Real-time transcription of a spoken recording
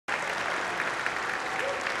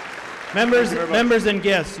Members and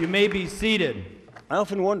guests, you may be seated. I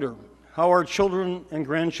often wonder how our children and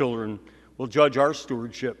grandchildren will judge our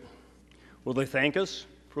stewardship. Will they thank us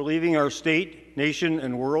for leaving our state, nation,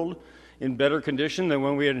 and world in better condition than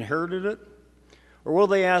when we inherited it? Or will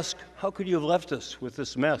they ask, how could you have left us with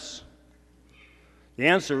this mess? The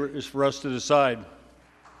answer is for us to decide.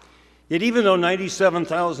 Yet even though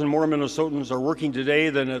 97,000 more Minnesotans are working today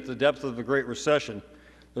than at the depth of the Great Recession,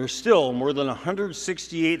 there are still more than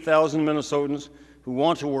 168,000 Minnesotans who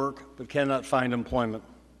want to work but cannot find employment.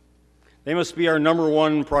 They must be our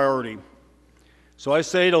 #1 priority. So I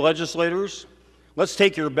say to legislators, let's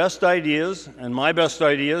take your best ideas and my best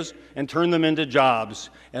ideas and turn them into jobs,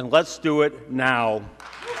 and let's do it now.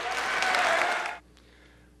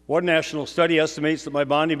 One national study estimates that my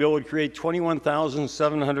bonding bill would create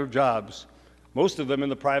 21,700 jobs, most of them in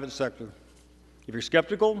the private sector. If you're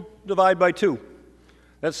skeptical, divide by 2.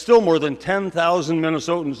 That's still more than 10,000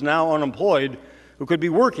 Minnesotans now unemployed who could be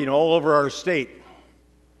working all over our state.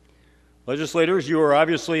 Legislators, you are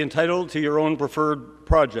obviously entitled to your own preferred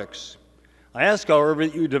projects. I ask, however,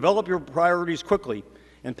 that you develop your priorities quickly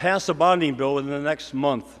and pass a bonding bill in the next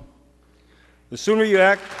month. The sooner you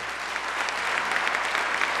act,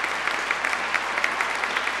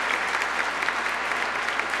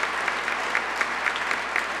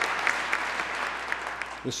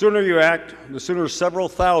 the sooner several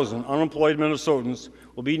thousand unemployed Minnesotans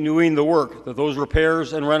will be doing the work that those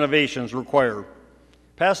repairs and renovations require.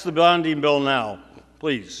 Pass the bonding bill now,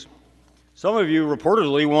 please. Some of you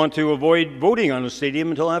reportedly want to avoid voting on the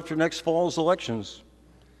stadium until after next fall's elections.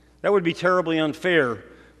 That would be terribly unfair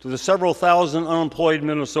to the several thousand unemployed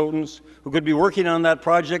Minnesotans who could be working on that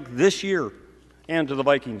project this year, and to the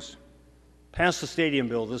Vikings. Pass the stadium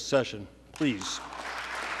bill this session, please.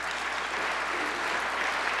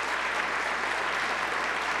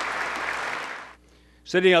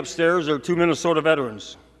 Sitting upstairs are 2 Minnesota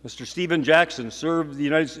veterans. Mr. Stephen Jackson served the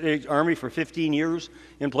United States Army for 15 years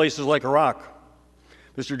in places like Iraq.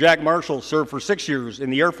 Mr. Jack Marshall served for 6 years in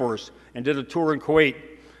the Air Force and did a tour in Kuwait.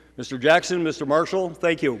 Mr. Jackson, Mr. Marshall,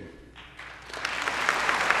 thank you.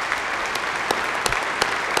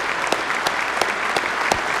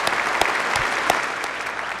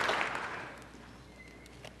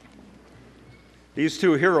 These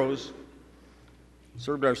 2 heroes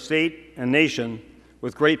served our state and nation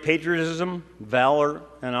with great patriotism, valor,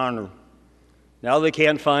 and honor. Now they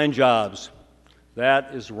can't find jobs.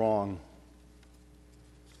 That is wrong.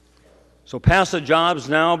 So pass a Jobs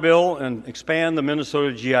Now bill and expand the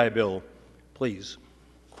Minnesota GI Bill, please.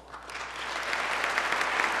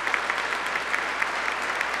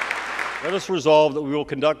 Let us resolve that we will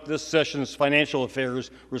conduct this session's financial affairs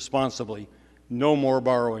responsibly. No more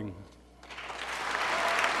borrowing.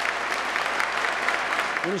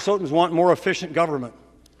 Minnesotans want more efficient government.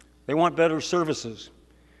 They want better services.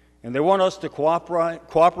 And they want us to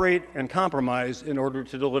cooperate and compromise in order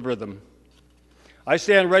to deliver them. I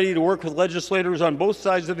stand ready to work with legislators on both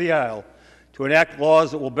sides of the aisle to enact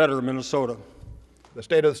laws that will better Minnesota. The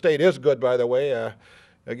state of the state is good, by the way.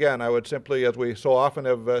 Again, I would simply, as we so often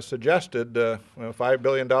have suggested, $5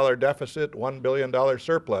 billion deficit, $1 billion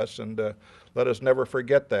surplus, and let us never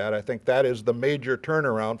forget that. I think that is the major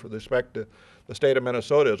turnaround with respect to the state of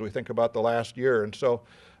Minnesota as we think about the last year. And so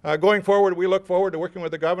going forward, we look forward to working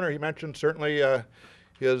with the governor. He mentioned certainly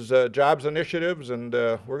his jobs initiatives, and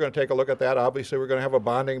we're going to take a look at that. Obviously, we're going to have a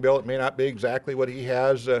bonding bill. It may not be exactly what he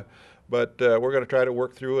has, but we're going to try to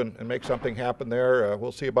work through and make something happen there.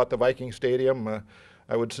 We'll see about the Viking Stadium.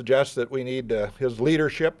 I would suggest that we need his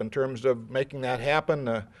leadership in terms of making that happen.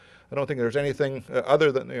 I don't think there's anything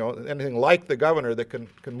other than, anything like the governor that can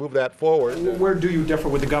move that forward. Where do you differ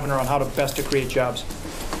with the governor on how to best to create jobs?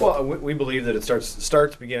 Well, we believe that it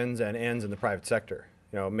starts, begins, and ends in the private sector.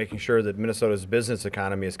 Making sure that Minnesota's business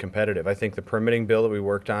economy is competitive. I think the permitting bill that we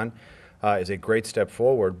worked on is a great step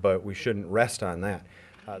forward, but we shouldn't rest on that.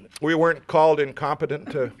 We weren't called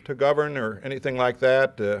incompetent to govern or anything like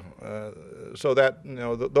that, so that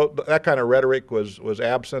that kind of rhetoric was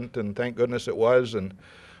absent, and thank goodness it was. And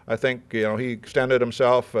I think he extended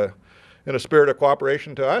himself in a spirit of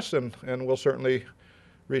cooperation to us, and we'll certainly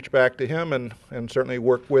reach back to him and certainly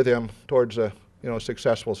work with him towards a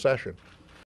successful session.